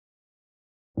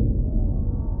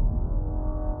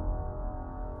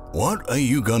What are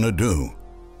you gonna do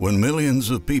when millions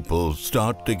of people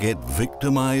start to get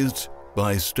victimized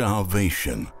by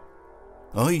starvation?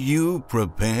 Are you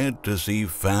prepared to see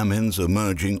famines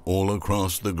emerging all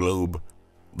across the globe?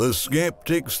 The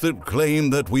skeptics that claim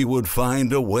that we would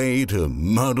find a way to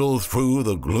muddle through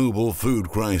the global food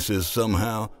crisis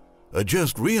somehow are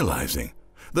just realizing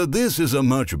that this is a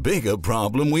much bigger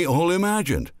problem we all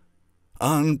imagined.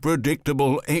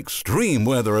 Unpredictable extreme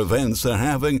weather events are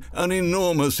having an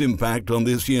enormous impact on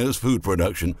this year's food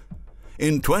production.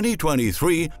 In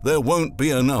 2023, there won't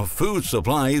be enough food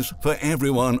supplies for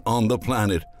everyone on the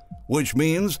planet, which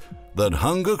means that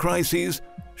hunger crises,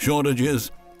 shortages,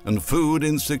 and food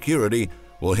insecurity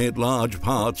will hit large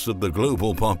parts of the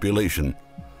global population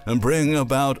and bring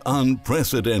about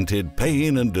unprecedented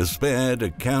pain and despair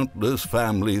to countless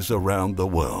families around the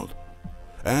world.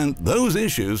 And those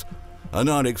issues are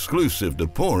not exclusive to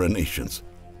poorer nations.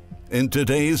 In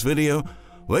today's video,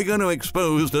 we're going to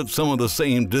expose that some of the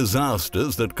same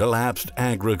disasters that collapsed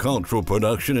agricultural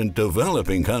production in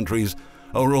developing countries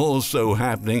are also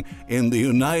happening in the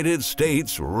United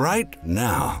States right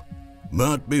now.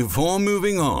 But before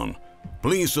moving on,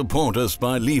 please support us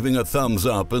by leaving a thumbs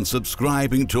up and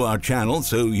subscribing to our channel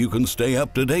so you can stay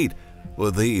up to date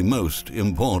with the most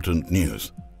important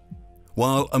news.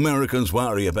 While Americans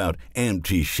worry about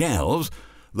empty shelves,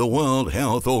 the World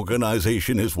Health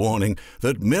Organization is warning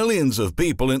that millions of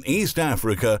people in East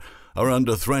Africa are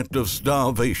under threat of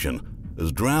starvation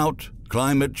as drought,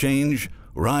 climate change,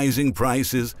 rising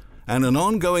prices, and an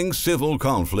ongoing civil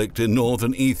conflict in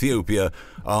northern Ethiopia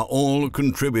are all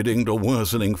contributing to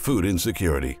worsening food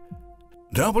insecurity.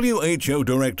 WHO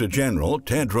Director General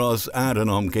Tedros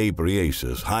Adhanom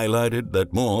Ghebreyesus highlighted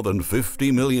that more than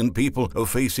 50 million people are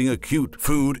facing acute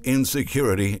food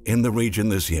insecurity in the region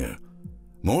this year.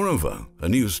 Moreover, a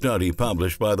new study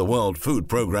published by the World Food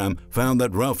Programme found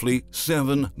that roughly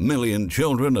 7 million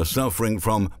children are suffering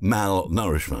from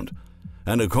malnourishment.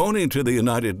 And according to the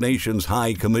United Nations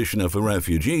High Commissioner for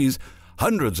Refugees,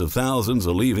 hundreds of thousands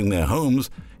are leaving their homes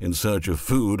in search of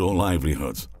food or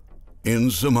livelihoods. In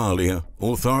Somalia,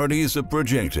 authorities are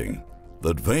projecting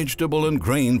that vegetable and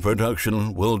grain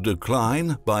production will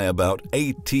decline by about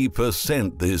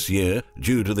 80% this year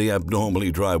due to the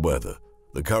abnormally dry weather.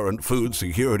 The current food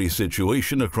security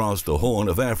situation across the Horn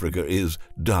of Africa is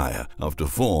dire after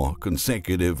 4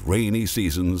 consecutive rainy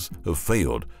seasons have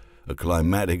failed, a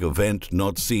climatic event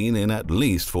not seen in at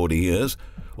least 40 years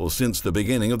or since the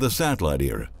beginning of the satellite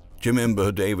era.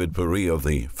 Member David Perry of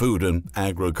the Food and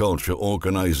Agriculture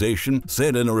Organization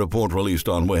said in a report released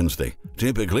on Wednesday,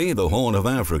 typically the Horn of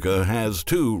Africa has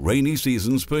 2 rainy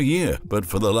seasons per year, but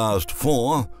for the last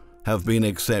 4 have been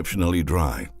exceptionally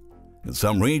dry. In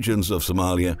some regions of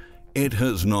Somalia, it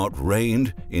has not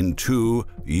rained in 2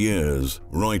 years,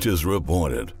 Reuters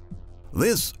reported.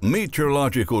 This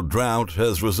meteorological drought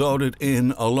has resulted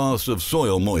in a loss of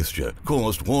soil moisture,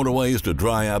 caused waterways to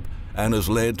dry up, and has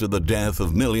led to the death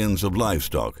of millions of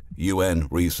livestock, UN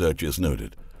researchers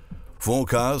noted.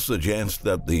 Forecasts suggest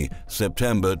that the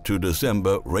September to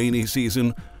December rainy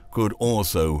season could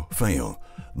also fail.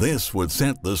 This would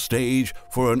set the stage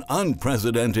for an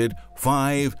unprecedented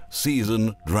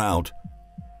 5-season drought.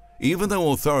 Even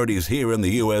though authorities here in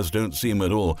the US don't seem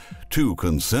at all too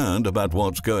concerned about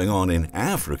what's going on in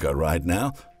Africa right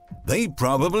now, they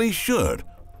probably should,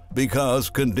 because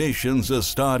conditions are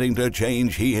starting to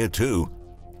change here too.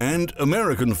 And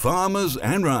American farmers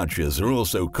and ranchers are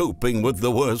also coping with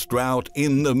the worst drought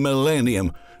in the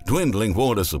millennium, dwindling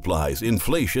water supplies,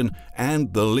 inflation,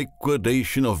 and the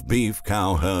liquidation of beef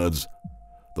cow herds.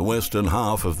 The western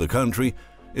half of the country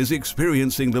is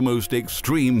experiencing the most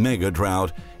extreme mega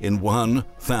drought in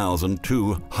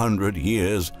 1,200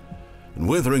 years, and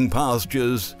withering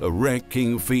pastures are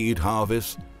wrecking feed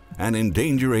harvests and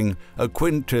endangering a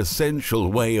quintessential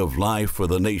way of life for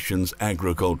the nation's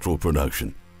agricultural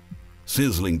production.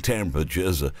 Sizzling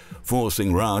temperatures are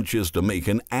forcing ranchers to make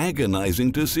an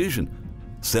agonizing decision: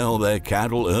 sell their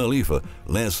cattle early for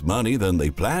less money than they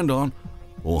planned on,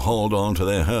 or hold on to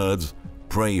their herds,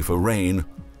 pray for rain,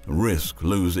 risk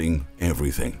losing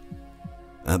everything.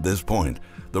 At this point,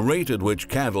 the rate at which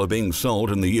cattle are being sold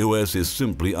in the U.S. is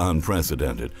simply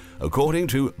unprecedented. According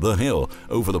to The Hill,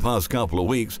 over the past couple of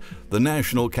weeks, the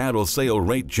national cattle sale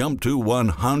rate jumped to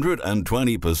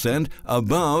 120%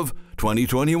 above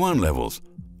 2021 levels.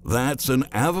 That's an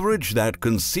average that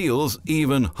conceals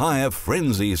even higher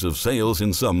frenzies of sales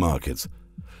in some markets.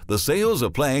 The sales are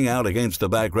playing out against the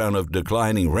background of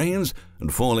declining rains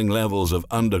and falling levels of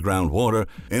underground water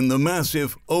in the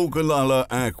massive Ogallala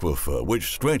Aquifer,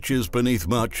 which stretches beneath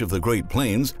much of the Great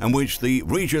Plains and which the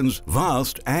region's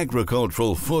vast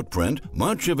agricultural footprint,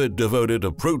 much of it devoted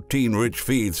to protein-rich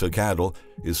feeds for cattle,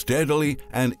 is steadily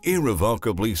and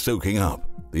irrevocably soaking up,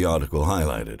 the article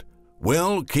highlighted.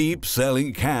 "We'll keep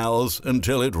selling cows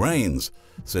until it rains,"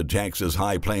 said Texas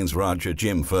High Plains rancher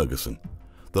Jim Ferguson.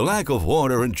 "The lack of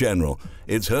water in general,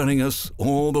 it's hurting us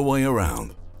all the way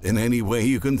around, in any way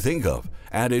you can think of,"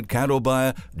 added cattle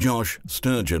buyer Josh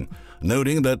Sturgeon,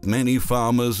 noting that many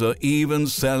farmers are even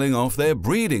selling off their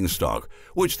breeding stock,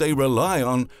 which they rely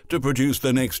on to produce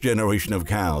the next generation of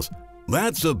cows.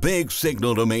 "That's a big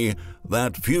signal to me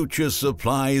that future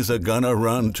supplies are gonna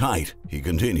run tight," he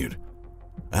continued.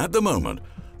 At the moment,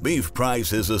 beef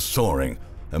prices are soaring,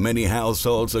 and many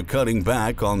households are cutting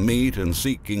back on meat and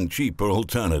seeking cheaper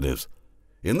alternatives.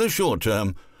 In the short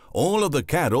term, all of the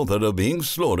cattle that are being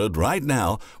slaughtered right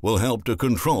now will help to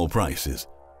control prices.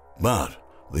 But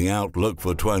the outlook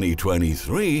for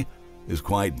 2023 is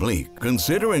quite bleak,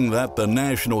 considering that the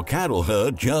national cattle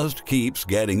herd just keeps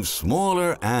getting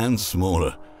smaller and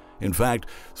smaller. In fact,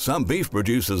 some beef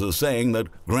producers are saying that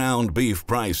ground beef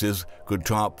prices could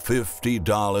top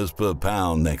 $50 per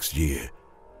pound next year.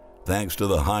 Thanks to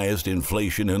the highest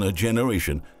inflation in a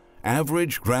generation,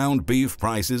 average ground beef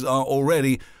prices are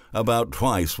already about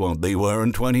twice what they were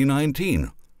in 2019.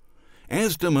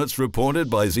 Estimates reported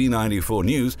by Z94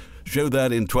 News show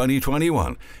that in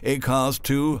 2021, it cost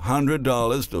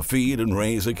 $200 to feed and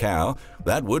raise a cow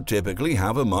that would typically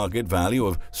have a market value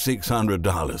of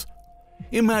 $600.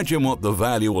 Imagine what the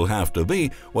value will have to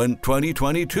be when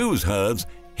 2022's herds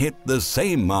hit the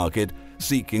same market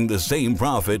seeking the same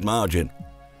profit margin.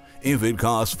 If it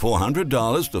costs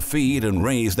 $400 to feed and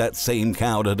raise that same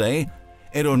cow today,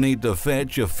 it'll need to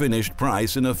fetch a finished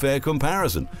price in a fair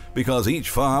comparison, because each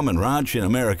farm and ranch in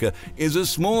America is a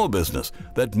small business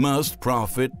that must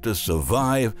profit to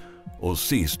survive or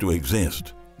cease to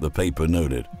exist, the paper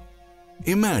noted.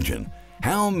 Imagine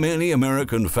how many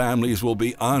American families will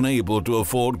be unable to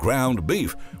afford ground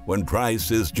beef when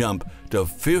prices jump to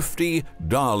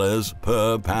 $50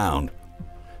 per pound.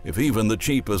 If even the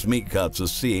cheapest meat cuts are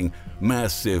seeing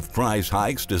massive price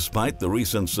hikes despite the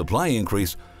recent supply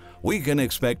increase, we can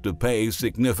expect to pay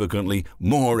significantly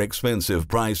more expensive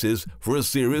prices for a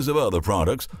series of other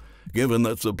products, given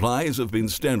that supplies have been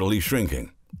steadily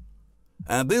shrinking.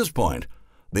 At this point,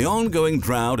 the ongoing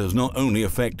drought is not only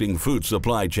affecting food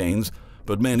supply chains,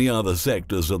 but many other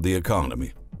sectors of the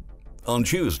economy. On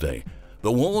Tuesday,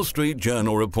 the Wall Street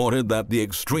Journal reported that the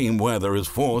extreme weather is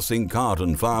forcing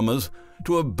cotton farmers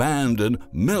to abandon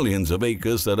millions of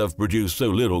acres that have produced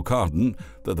so little cotton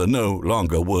that they're no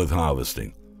longer worth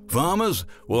harvesting. Farmers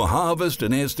will harvest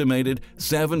an estimated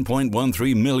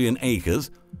 7.13 million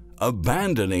acres,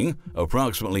 abandoning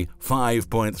approximately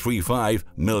 5.35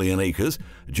 million acres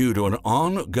due to an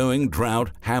ongoing drought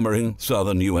hammering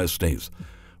southern U.S. states,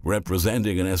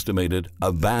 representing an estimated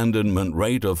abandonment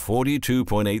rate of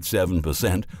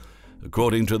 42.87%,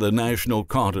 according to the National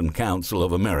Cotton Council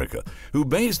of America, who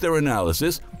based their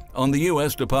analysis on the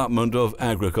U.S. Department of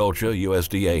Agriculture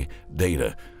 (USDA)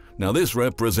 data. Now, this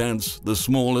represents the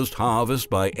smallest harvest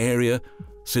by area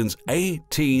since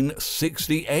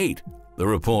 1868, the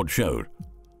report showed.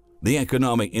 The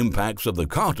economic impacts of the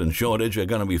cotton shortage are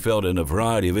going to be felt in a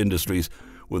variety of industries,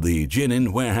 with the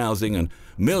ginning, warehousing, and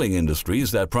milling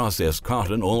industries that process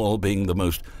cotton all being the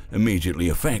most immediately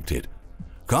affected.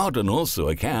 Cotton also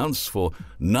accounts for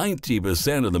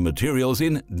 90% of the materials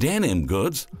in denim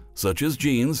goods, such as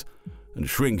jeans, and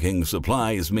shrinking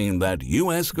supplies mean that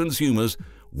U.S. consumers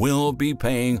will be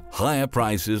paying higher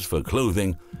prices for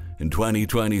clothing in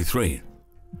 2023.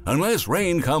 Unless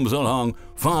rain comes along,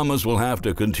 farmers will have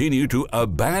to continue to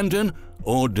abandon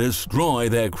or destroy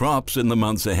their crops in the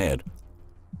months ahead.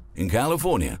 In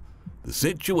California, the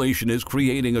situation is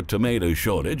creating a tomato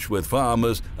shortage, with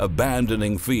farmers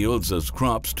abandoning fields as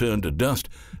crops turn to dust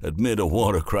amid a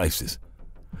water crisis.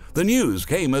 The news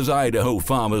came as Idaho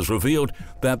farmers revealed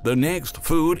that the next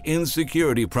food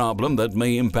insecurity problem that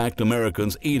may impact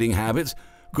Americans' eating habits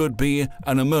could be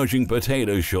an emerging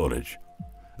potato shortage.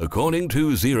 According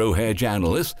to Zero Hedge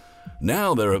analysts,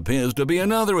 now there appears to be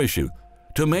another issue.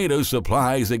 Tomato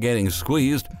supplies are getting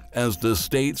squeezed as the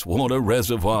state's water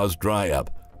reservoirs dry up.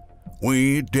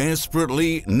 We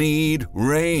desperately need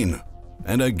rain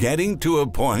and are getting to a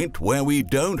point where we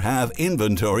don't have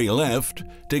inventory left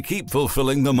to keep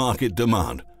fulfilling the market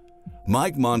demand.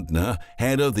 Mike Montner,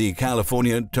 head of the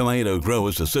California Tomato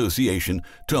Growers Association,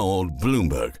 told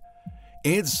Bloomberg.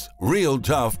 It's real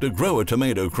tough to grow a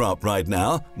tomato crop right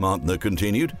now, Montner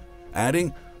continued,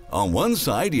 adding, on one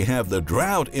side you have the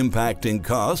drought impacting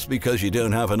costs because you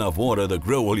don't have enough water to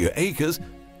grow all your acres,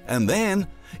 and then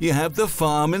you have the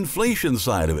farm inflation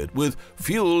side of it, with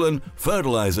fuel and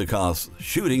fertilizer costs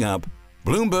shooting up.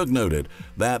 Bloomberg noted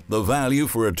that the value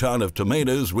for a ton of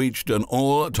tomatoes reached an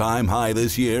all-time high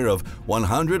this year of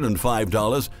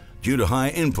 $105 due to high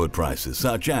input prices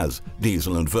such as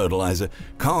diesel and fertilizer,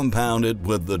 compounded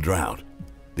with the drought.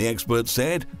 The expert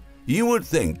said, "You would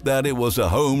think that it was a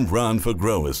home run for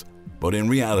growers, but in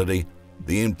reality,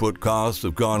 the input costs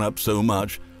have gone up so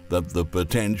much that the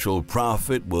potential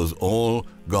profit was all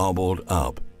gobbled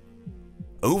up."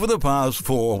 Over the past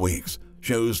 4 weeks,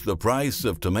 shows the price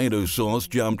of tomato sauce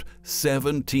jumped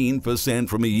 17%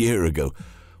 from a year ago,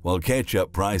 while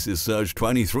ketchup prices surged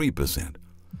 23%.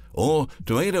 All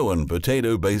tomato and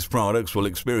potato-based products will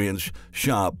experience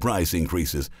sharp price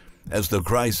increases as the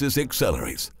crisis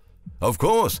accelerates. Of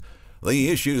course, the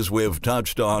issues we've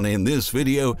touched on in this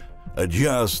video are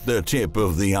just the tip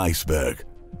of the iceberg.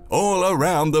 All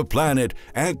around the planet,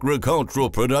 agricultural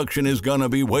production is going to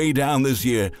be way down this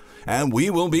year, and we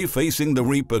will be facing the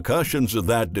repercussions of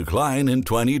that decline in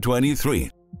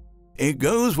 2023. It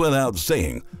goes without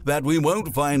saying that we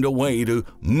won't find a way to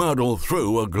muddle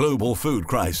through a global food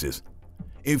crisis.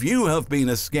 If you have been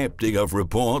a skeptic of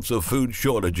reports of food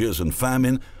shortages and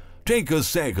famine, take a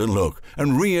second look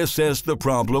and reassess the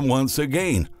problem once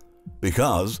again,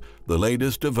 because the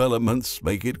latest developments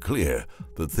make it clear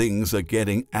that things are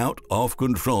getting out of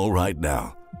control right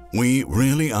now. We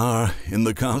really are in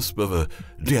the cusp of a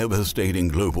devastating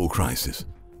global crisis,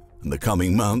 and the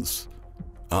coming months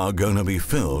are going to be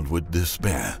filled with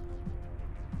despair.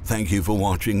 Thank you for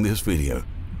watching this video.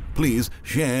 Please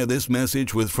share this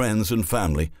message with friends and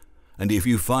family, and if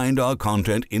you find our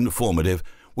content informative,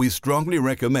 we strongly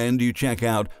recommend you check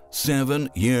out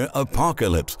 7-Year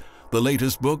Apocalypse, the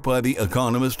latest book by the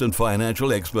economist and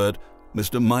financial expert,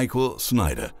 Mr. Michael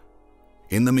Snyder.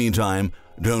 In the meantime,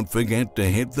 don't forget to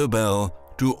hit the bell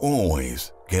to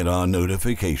always get our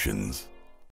notifications.